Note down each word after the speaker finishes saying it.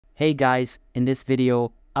Hey guys, in this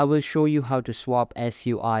video, I will show you how to swap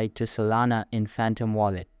SUI to Solana in Phantom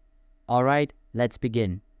Wallet. Alright, let's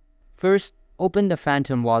begin. First, open the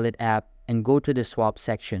Phantom Wallet app and go to the swap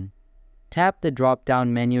section. Tap the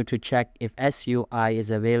drop-down menu to check if SUI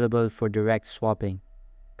is available for direct swapping.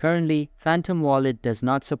 Currently, Phantom Wallet does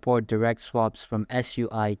not support direct swaps from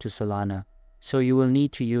SUI to Solana, so you will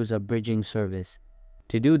need to use a bridging service.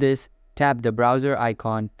 To do this, tap the browser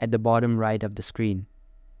icon at the bottom right of the screen.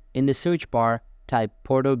 In the search bar, type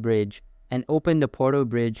Portal Bridge and open the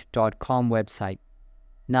portalbridge.com website.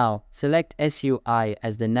 Now, select SUI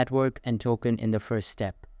as the network and token in the first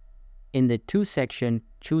step. In the To section,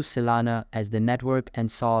 choose Solana as the network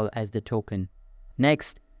and Sol as the token.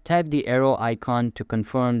 Next, tap the arrow icon to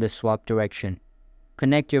confirm the swap direction.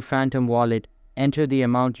 Connect your Phantom Wallet, enter the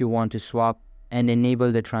amount you want to swap, and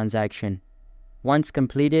enable the transaction. Once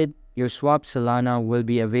completed, your swapped Solana will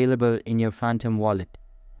be available in your Phantom Wallet.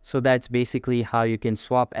 So that's basically how you can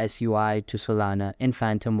swap SUI to Solana in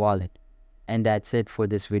Phantom Wallet. And that's it for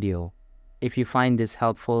this video. If you find this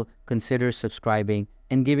helpful, consider subscribing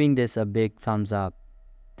and giving this a big thumbs up.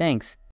 Thanks.